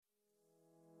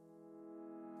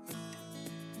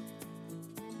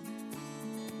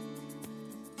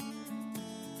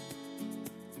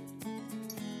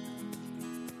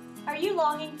you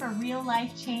longing for real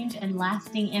life change and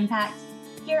lasting impact?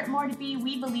 Here at More to Be,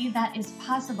 we believe that is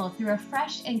possible through a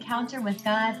fresh encounter with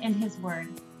God and His Word.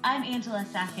 I'm Angela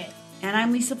Sackett. And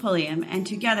I'm Lisa Pulliam, and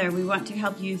together we want to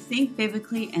help you think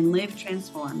biblically and live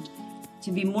transformed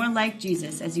to be more like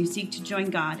Jesus as you seek to join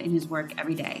God in His work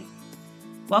every day.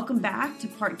 Welcome back to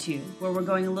part 2, where we're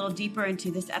going a little deeper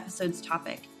into this episode's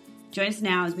topic. Join us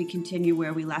now as we continue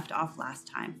where we left off last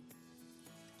time.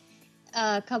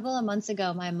 A couple of months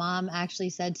ago, my mom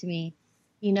actually said to me,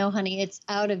 you know, honey, it's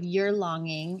out of your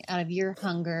longing, out of your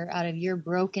hunger, out of your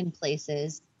broken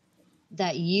places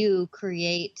that you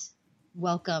create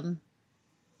welcome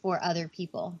for other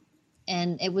people.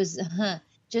 And it was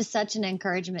just such an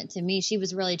encouragement to me. She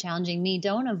was really challenging me.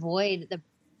 Don't avoid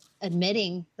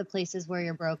admitting the places where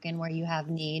you're broken, where you have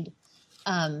need.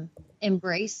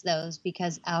 Embrace those,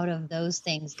 because out of those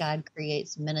things, God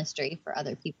creates ministry for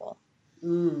other people.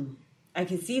 I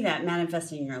can see that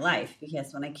manifesting in your life,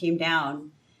 because when I came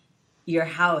down, your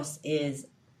house is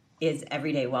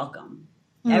everyday welcome.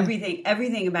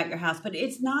 Everything about your house, but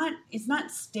it's not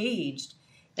staged.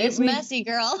 It's messy,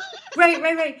 girl.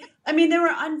 Right. I mean, there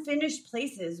were unfinished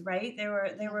places, right? There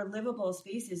were livable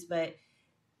spaces, but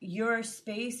your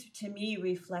space to me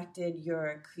reflected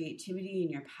your creativity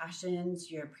and your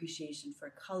passions, your appreciation for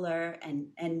color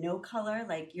and no color.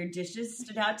 Like, your dishes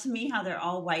stood out to me, how they're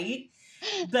all white,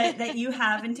 but that you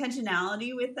have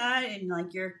intentionality with that. And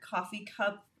like your coffee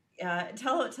cup,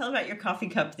 tell about your coffee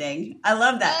cup thing. I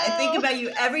love that. I think about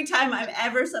you every time I'm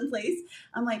ever someplace.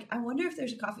 I'm like, I wonder if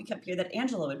there's a coffee cup here that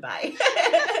Angela would buy.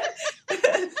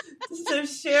 So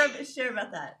share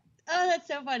about that. Oh, that's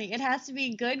so funny. It has to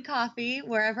be good coffee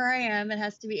wherever I am. It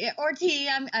has to be, or tea.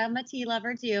 I'm a tea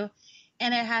lover too.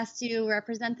 And it has to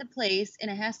represent the place, and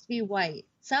it has to be white.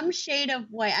 Some shade of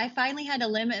white. I finally had to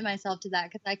limit myself to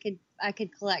that, because I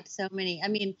could collect so many. I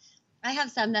mean, I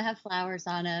have some that have flowers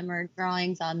on them or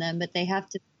drawings on them, but they have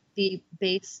to be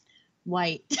base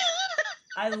white.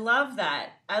 I love that,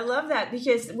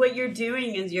 because what you're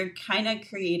doing is you're kind of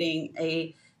creating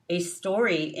a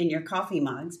story in your coffee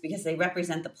mugs, because they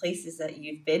represent the places that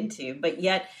you've been to, but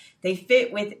yet they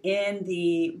fit within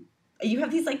you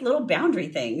have these like little boundary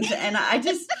things. And I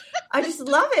just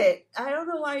love it. I don't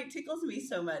know why it tickles me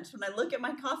so much. When I look at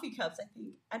my coffee cups, I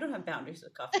think I don't have boundaries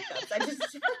with coffee cups. I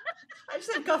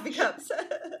just have coffee cups.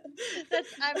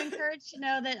 I'm encouraged to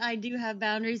know that I do have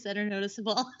boundaries that are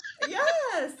noticeable.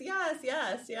 Yes,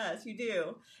 you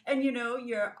do. And you know,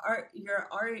 your art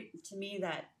to me,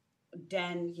 that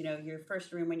den, you know, your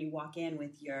first room when you walk in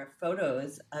with your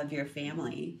photos of your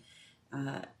family,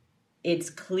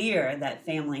 it's clear that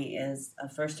family is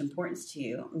of first importance to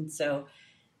you. And so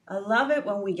I love it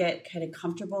when we get kind of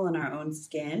comfortable in our own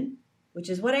skin, which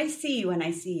is what I see when I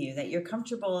see you, that you're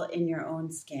comfortable in your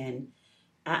own skin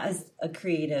as a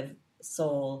creative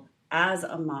soul, as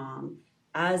a mom,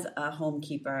 as a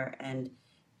homekeeper, and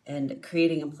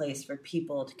creating a place for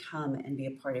people to come and be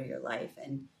a part of your life.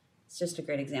 And it's just a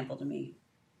great example to me.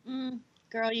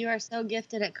 Girl, you are so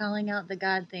gifted at calling out the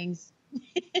God things.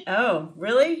 Oh,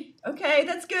 really? Okay,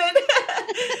 that's good.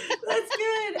 That's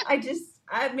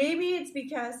good. Maybe it's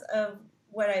because of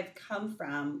what I've come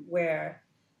from, where,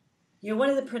 you know, one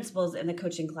of the principles in the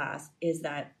coaching class is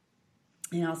that,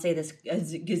 and I'll say this a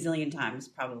gazillion times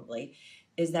probably,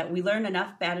 is that we learn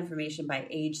enough bad information by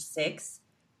age 6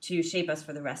 to shape us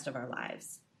for the rest of our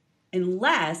lives,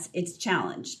 unless it's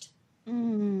challenged.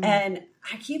 And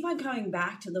I keep on coming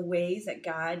back to the ways that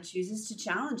God chooses to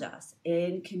challenge us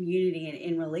in community and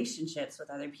in relationships with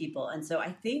other people. And so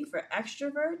I think for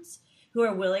extroverts who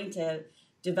are willing to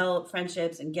develop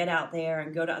friendships and get out there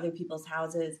and go to other people's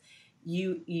houses,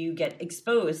 you get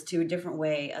exposed to a different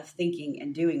way of thinking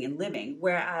and doing and living.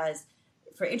 Whereas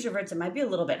for introverts, it might be a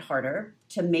little bit harder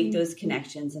to make those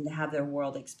connections and to have their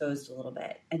world exposed a little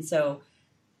bit. And so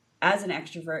as an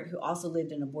extrovert who also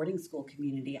lived in a boarding school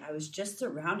community, I was just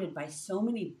surrounded by so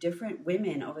many different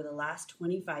women over the last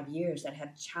 25 years that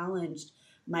have challenged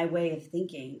my way of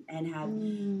thinking and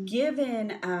have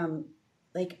given,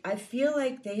 I feel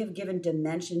like they have given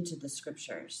dimension to the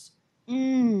scriptures.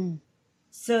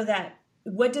 So that,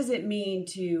 what does it mean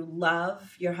to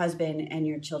love your husband and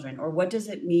your children? Or what does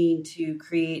it mean to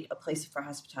create a place for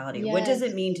hospitality? Yes. What does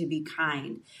it mean to be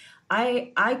kind?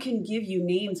 I can give you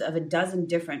names of a dozen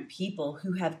different people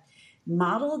who have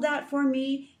modeled that for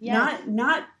me, yes.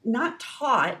 not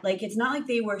taught. Like, it's not like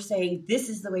they were saying, this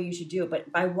is the way you should do it.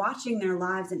 But by watching their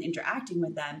lives and interacting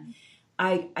with them,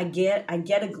 I get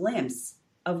a glimpse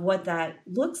of what that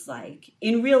looks like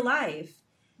in real life.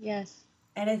 Yes.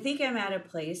 And I think I'm at a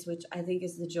place, which I think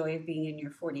is the joy of being in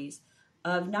your 40s,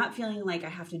 of not feeling like I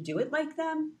have to do it like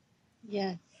them.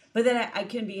 Yeah. But then I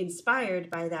can be inspired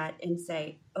by that and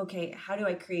say, okay, how do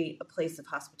I create a place of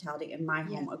hospitality in my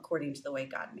home according to the way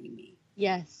God made me?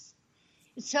 Yes.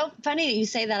 It's so funny that you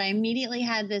say that. I immediately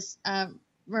had this,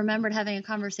 remembered having a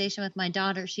conversation with my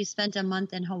daughter. She spent a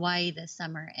month in Hawaii this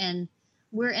summer, and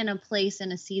we're in a place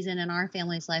in a season in our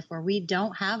family's life where we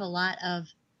don't have a lot of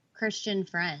Christian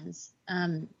friends.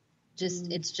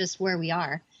 It's just where we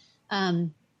are.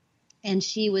 And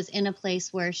she was in a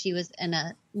place where she was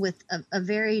with a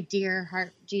very dear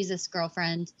heart Jesus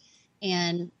girlfriend.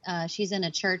 And she's in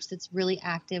a church that's really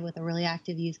active with a really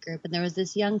active youth group. And there was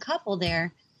this young couple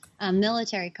there,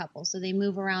 military couple. So they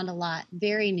move around a lot,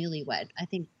 very newlywed. I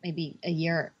think maybe a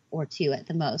year or two at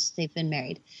the most they've been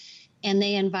married. And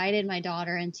they invited my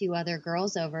daughter and 2 other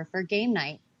girls over for game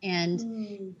night.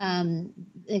 And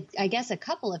I guess a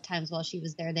couple of times while she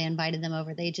was there, they invited them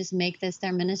over. They just make this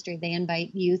their ministry. They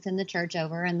invite youth in the church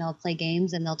over, and they'll play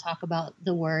games, and they'll talk about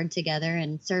the word together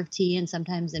and serve tea, and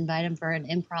sometimes invite them for an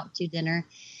impromptu dinner.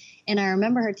 And I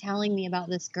remember her telling me about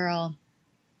this girl,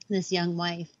 this young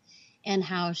wife, and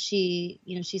how she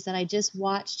said, I just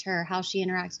watched her, how she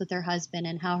interacts with her husband,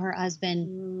 and how her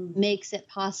husband makes it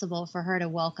possible for her to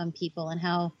welcome people, and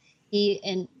how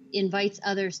he invites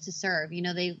others to serve.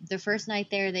 The first night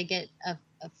there, they get a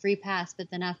free pass, but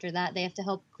then after that, they have to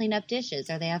help clean up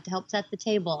dishes, or they have to help set the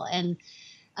table. And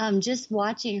just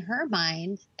watching her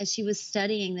mind as she was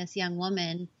studying this young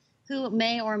woman who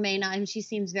may or may not, and she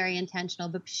seems very intentional,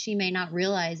 but she may not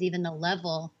realize even the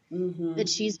level that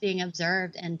she's being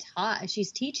observed and taught.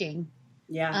 She's teaching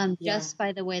just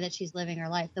by the way that she's living her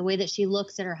life, the way that she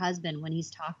looks at her husband when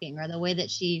he's talking, or the way that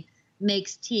she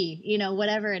makes tea,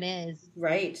 whatever it is.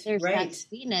 Right. There's that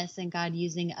sweetness in God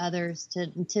using others to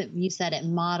you said it,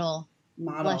 model,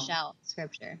 flesh out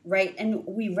scripture. Right. And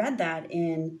we read that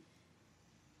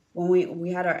when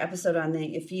we had our episode on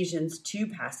the Ephesians 2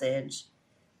 passage.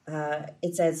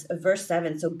 It says, verse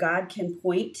 7, so God can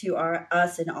point to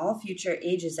us in all future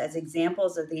ages as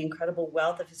examples of the incredible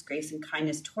wealth of his grace and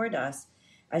kindness toward us,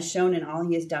 as shown in all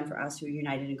he has done for us who are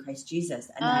united in Christ Jesus.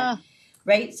 And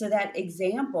right? So that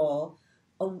example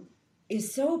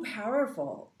is so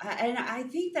powerful. And I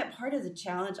think that part of the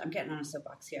challenge, I'm getting on a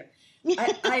soapbox here.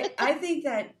 I think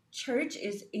that church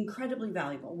is incredibly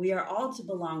valuable. We are all to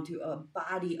belong to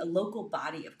a local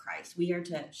body of Christ. We are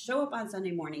to show up on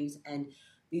Sunday mornings and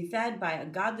be fed by a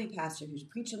godly pastor who's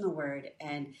preaching the word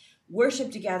and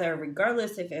worship together,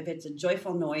 regardless if it's a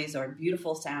joyful noise or a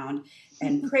beautiful sound,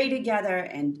 and pray together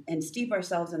and steep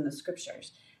ourselves in the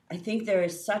scriptures. I think there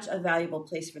is such a valuable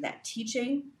place for that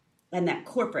teaching and that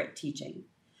corporate teaching.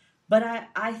 But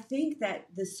I think that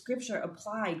the scripture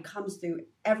applied comes through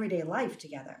everyday life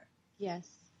together. Yes.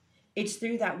 It's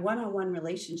through that one-on-one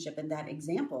relationship and that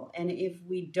example. And if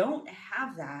we don't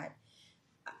have that,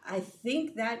 I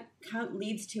think that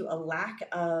leads to a lack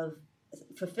of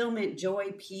fulfillment,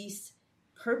 joy, peace,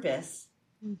 purpose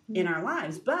in our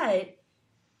lives. But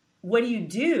what do you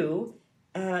do?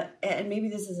 And maybe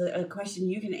this is a question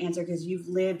you can answer because you've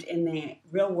lived in the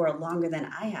real world longer than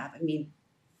I have. I mean,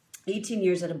 18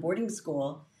 years at a boarding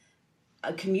school,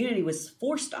 a community was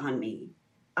forced on me.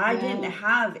 I didn't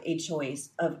have a choice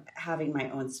of having my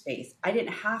own space. I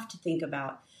didn't have to think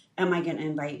about, am I going to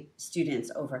invite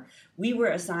students over? We were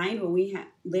assigned, when we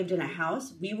lived in a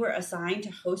house, we were assigned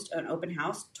to host an open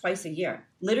house twice a year.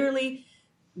 Literally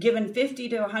given $50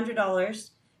 to $100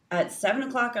 at 7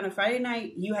 o'clock on a Friday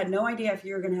night. You had no idea if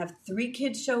you were going to have 3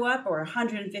 kids show up or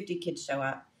 150 kids show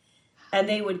up. And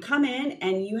they would come in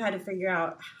and you had to figure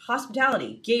out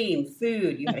hospitality, game,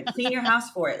 food. You had to clean your house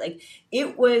for it. Like,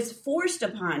 it was forced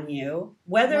upon you,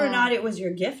 whether or not it was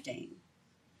your gifting.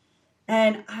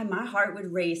 And my heart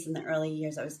would race in the early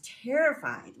years. I was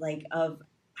terrified, of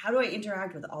how do I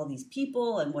interact with all these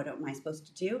people and what am I supposed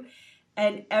to do?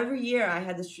 And every year I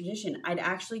had this tradition. I'd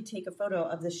actually take a photo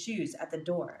of the shoes at the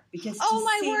door because. Oh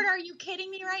my word! Are you kidding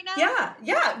me right now?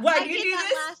 Yeah. Why I you did do that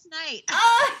this last night?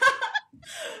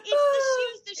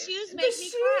 It's the shoes. The shoes make me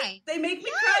cry. They make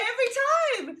me cry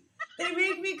every time. They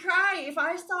make me cry. If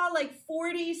I saw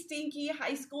 40 stinky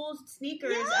high school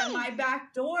sneakers at my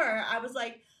back door, I was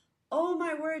like, "Oh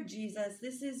my word, Jesus!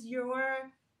 This is your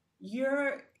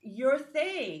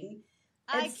thing."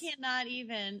 I cannot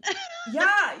even.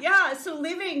 Yeah. So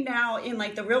living now in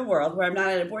the real world where I'm not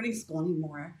at a boarding school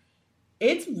anymore,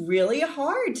 it's really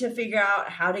hard to figure out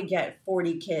how to get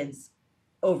 40 kids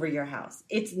over your house.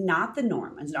 It's not the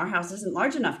norm. And our house isn't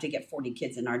large enough to get 40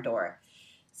 kids in our door.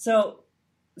 So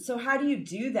how do you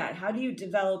do that? How do you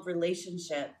develop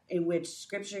relationship in which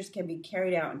scriptures can be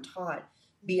carried out and taught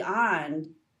beyond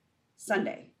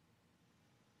Sunday?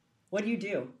 What do you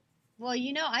do? Well,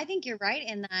 I think you're right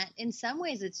in that in some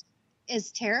ways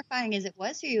as terrifying as it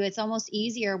was for you, it's almost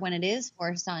easier when it is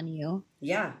forced on you.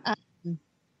 Yeah.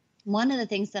 One of the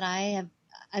things that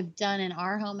I've done in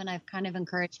our home, and I've kind of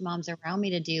encouraged moms around me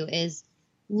to do, is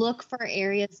look for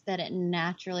areas that it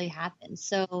naturally happens.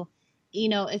 So,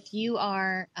 if you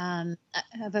are, I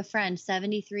have a friend,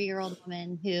 73-year-old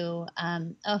woman who,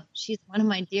 she's one of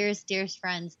my dearest, dearest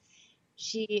friends.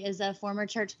 She is a former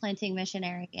church planting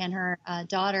missionary, and her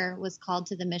daughter was called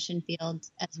to the mission field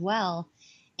as well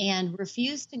and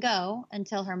refused to go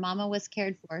until her mama was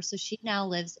cared for. So she now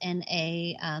lives in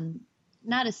a,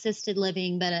 not assisted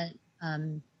living, but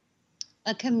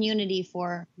a community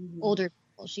for older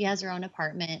people. She has her own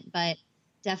apartment, but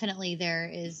definitely there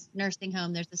is nursing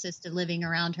home, there's assisted living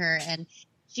around her. And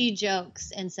she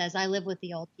jokes and says, I live with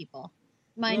the old people.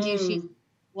 Mind you, she's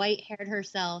white-haired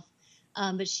herself,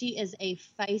 but she is a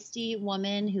feisty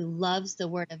woman who loves the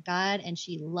Word of God, and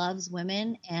she loves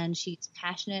women, and she's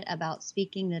passionate about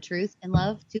speaking the truth in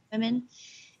love to women.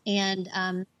 And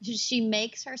she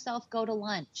makes herself go to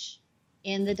lunch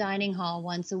in the dining hall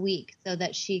once a week so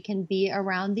that she can be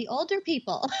around the older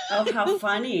people. Oh, how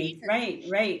funny. Right.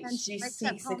 And She seeks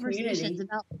the conversations community.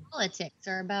 about politics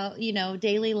or about,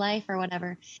 daily life or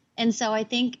whatever. And so I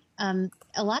think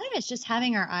a lot of it's just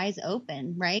having our eyes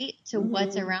open, right, to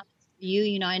what's around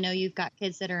you. I know you've got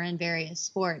kids that are in various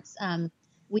sports.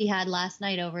 We had last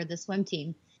night over the swim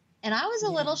team, and I was a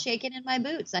little shaken in my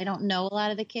boots. I don't know a lot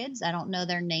of the kids. I don't know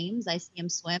their names. I see them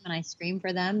swim and I scream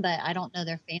for them, but I don't know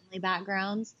their family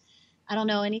backgrounds. I don't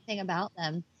know anything about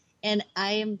them. And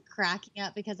I am cracking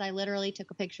up because I literally took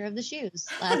a picture of the shoes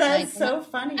last night. That's so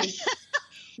funny.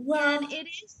 Well, And it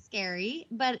is scary,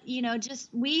 but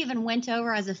we even went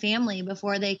over as a family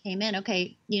before they came in.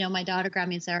 Okay, my daughter grabbed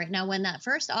me and said, all right, now when that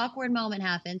first awkward moment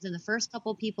happens and the first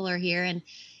couple people are here and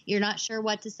you're not sure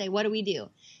what to say, what do we do?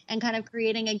 And kind of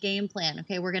creating a game plan.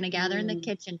 Okay, we're going to gather in the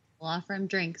kitchen, we'll offer them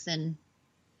drinks. And,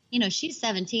 she's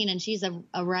 17 and she's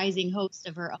a rising host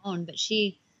of her own, but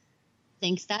she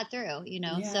thinks that through,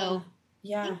 So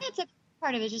I think that's a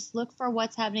part of it. Just look for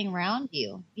what's happening around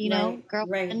you,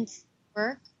 girlfriends,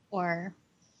 work, or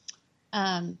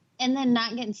and then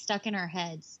not getting stuck in our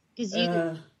heads, because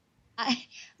I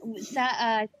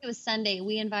think it was Sunday,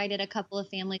 we invited a couple of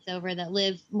families over that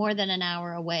live more than an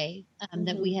hour away,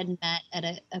 that we had met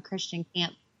at a Christian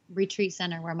camp retreat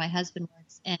center where my husband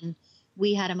works, and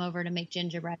we had them over to make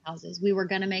gingerbread houses. We were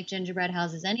going to make gingerbread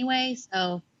houses anyway,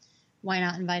 so why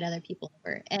not invite other people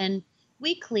over? And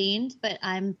we cleaned, but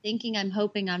I'm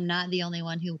hoping I'm not the only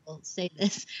one who will say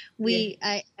this.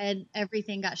 I had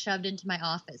everything got shoved into my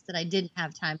office that I didn't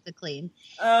have time to clean.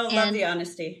 Oh, love the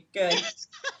honesty. Good.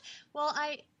 Well,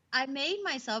 I made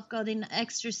myself go the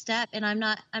extra step, and I'm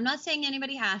not saying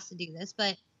anybody has to do this,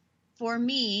 but for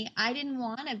me, I didn't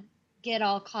want to get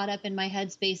all caught up in my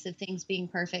headspace of things being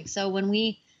perfect. So when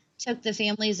we took the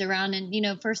families around,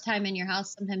 and first time in your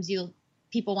house, sometimes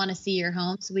people want to see your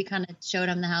home, so we kind of showed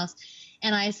them the house.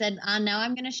 And I said, now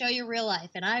I'm going to show you real life.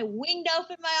 And I winged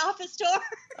open my office door.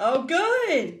 Oh,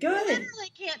 good. I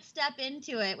literally can't step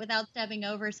into it without stepping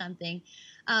over something.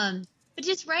 But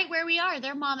just right where we are,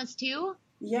 they're mamas too.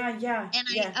 Yeah. And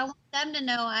I want them to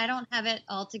know I don't have it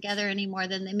all together any more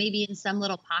than they maybe in some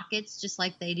little pockets, just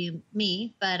like they do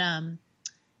me. But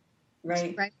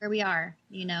right where we are,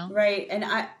 Right. And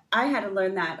I had to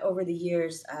learn that over the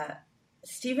years.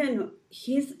 Stephen,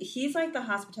 he's like the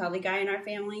hospitality guy in our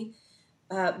family.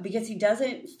 Because he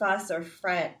doesn't fuss or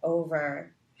fret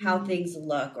over how things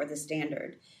look or the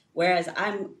standard, whereas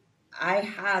I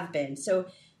have been. So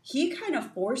he kind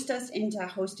of forced us into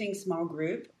hosting small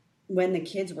group when the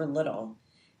kids were little,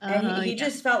 and he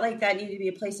just felt like that needed to be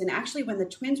a place. And actually, when the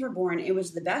twins were born, it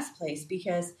was the best place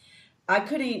because I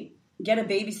couldn't get a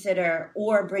babysitter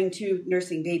or bring 2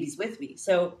 nursing babies with me.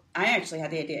 So I actually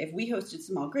had the idea, if we hosted a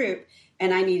small group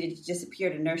and I needed to disappear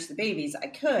to nurse the babies, I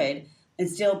could, and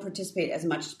still participate as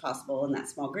much as possible in that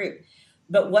small group.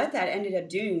 But what that ended up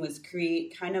doing was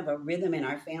create kind of a rhythm in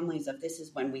our families of this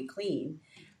is when we clean.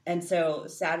 And so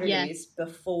Saturdays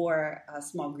before a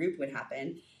small group would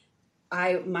happen,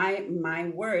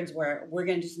 my words were, we're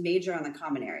going to just major on the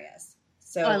common areas.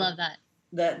 So I love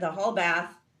that. The hall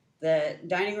bath, the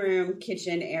dining room,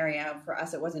 kitchen area, for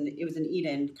us it was an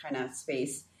Eden kind of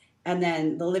space, and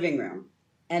then the living room.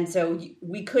 And so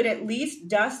we could at least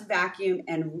dust, vacuum,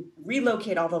 and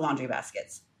relocate all the laundry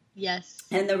baskets. Yes.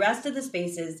 And the rest of the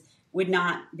spaces would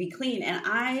not be clean. And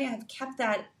I have kept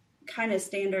that kind of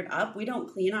standard up. We don't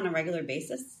clean on a regular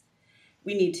basis.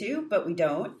 We need to, but we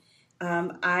don't.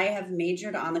 I have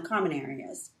majored on the common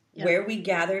areas. Yep. Where we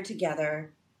gather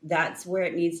together. That's where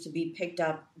it needs to be picked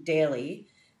up daily.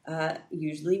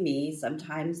 Usually me,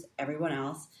 sometimes everyone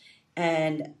else.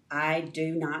 and I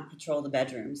do not patrol the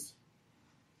bedrooms.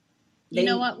 You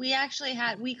know what?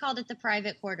 We called it the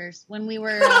private quarters when we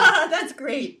were that's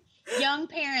great. Young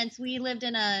parents. We lived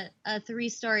in a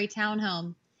 3-story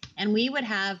townhome, and we would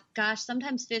have,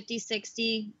 sometimes 50,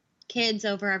 60 kids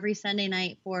over every Sunday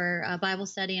night for Bible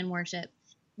study and worship.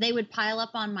 They would pile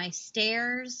up on my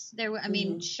stairs.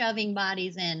 Shoving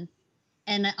bodies in.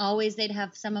 And always they'd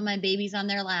have some of my babies on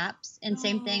their laps. And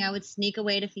same thing, I would sneak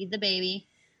away to feed the baby.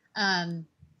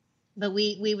 But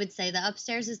we would say the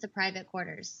upstairs is the private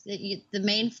quarters. The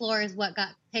main floor is what got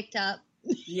picked up.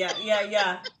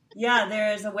 Yeah. Yeah,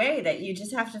 there is a way that you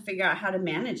just have to figure out how to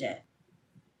manage it.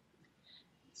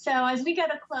 So as we go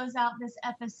to close out this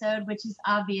episode, which is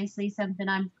obviously something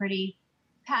I'm pretty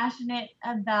passionate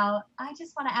about, I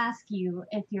just want to ask you,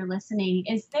 if you're listening,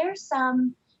 is there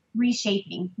some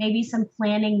reshaping, maybe some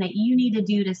planning that you need to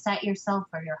do to set yourself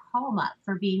or your home up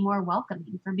for being more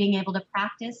welcoming, for being able to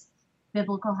practice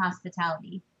biblical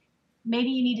hospitality? Maybe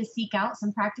you need to seek out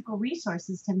some practical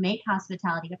resources to make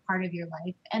hospitality a part of your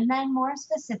life. And then more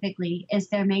specifically, is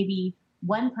there maybe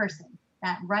one person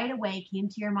that right away came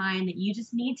to your mind that you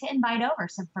just need to invite over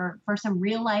for some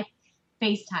real life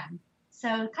FaceTime? So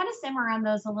kind of simmer on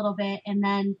those a little bit. And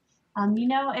then,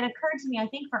 it occurred to me, I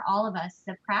think for all of us,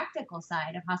 the practical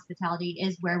side of hospitality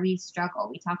is where we struggle.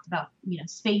 We talked about,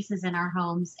 spaces in our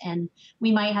homes, and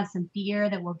we might have some fear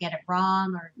that we'll get it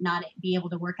wrong or not be able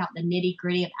to work out the nitty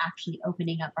gritty of actually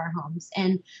opening up our homes.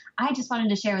 And I just wanted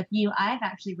to share with you, I've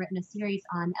actually written a series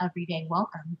on Everyday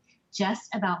Welcome,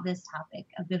 just about this topic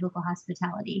of biblical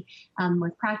hospitality,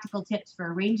 with practical tips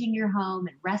for arranging your home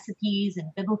and recipes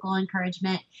and biblical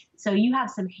encouragement. So you have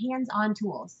some hands-on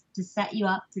tools to set you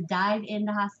up to dive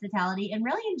into hospitality and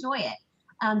really enjoy it.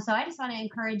 So I just want to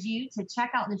encourage you to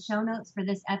check out the show notes for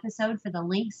this episode for the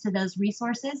links to those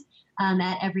resources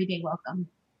at Everyday Welcome.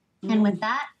 And with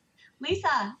that,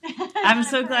 Lisa, I'm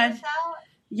so glad.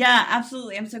 Yeah,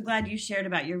 absolutely. I'm so glad you shared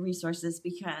about your resources,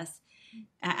 because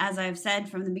as I've said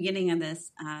from the beginning of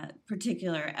this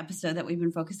particular episode that we've been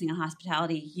focusing on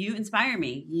hospitality, you inspire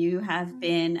me. You have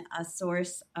been a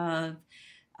source of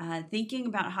thinking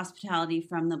about hospitality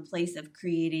from the place of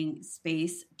creating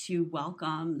space to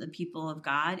welcome the people of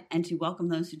God and to welcome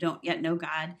those who don't yet know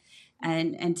God,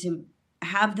 and to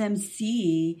have them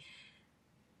see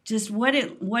just what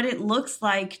it looks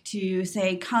like to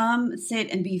say, come,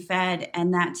 sit, and be fed.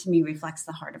 And that to me reflects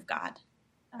the heart of God,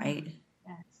 right?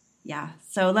 Yeah.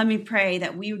 So let me pray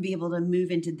that we would be able to move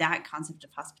into that concept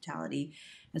of hospitality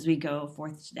as we go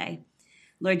forth today.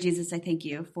 Lord Jesus, I thank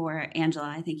you for Angela.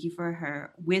 I thank you for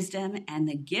her wisdom and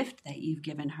the gift that you've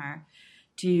given her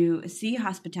to see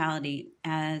hospitality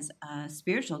as a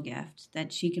spiritual gift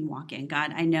that she can walk in.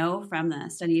 God, I know from the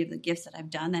study of the gifts that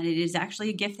I've done that it is actually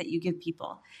a gift that you give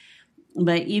people.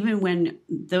 But even when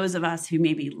those of us who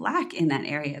maybe lack in that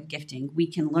area of gifting, we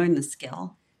can learn the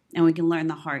skill. And we can learn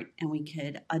the heart, and we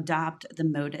could adopt the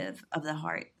motive of the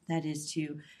heart. That is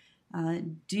to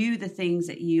do the things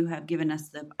that you have given us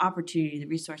the opportunity, the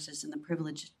resources, and the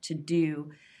privilege to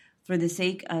do for the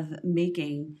sake of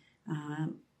making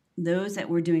those that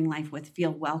we're doing life with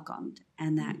feel welcomed.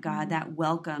 And that, God, that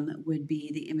welcome would be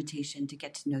the invitation to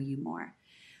get to know you more.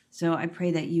 So I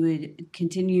pray that you would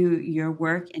continue your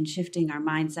work in shifting our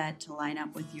mindset to line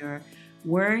up with your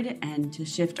word and to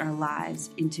shift our lives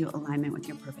into alignment with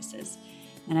your purposes.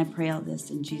 And I pray all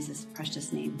this in Jesus'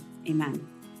 precious name. Amen.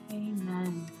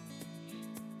 Amen.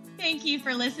 Thank you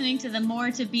for listening to the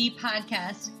More to Be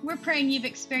podcast. We're praying you've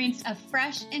experienced a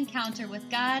fresh encounter with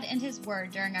God and his word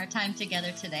during our time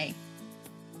together today.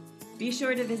 Be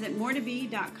sure to visit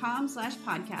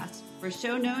moretobe.com/podcast for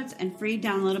show notes and free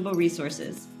downloadable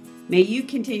resources. May you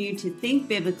continue to think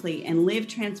biblically and live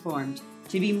transformed,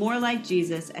 to be more like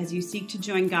Jesus as you seek to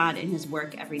join God in his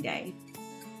work every day.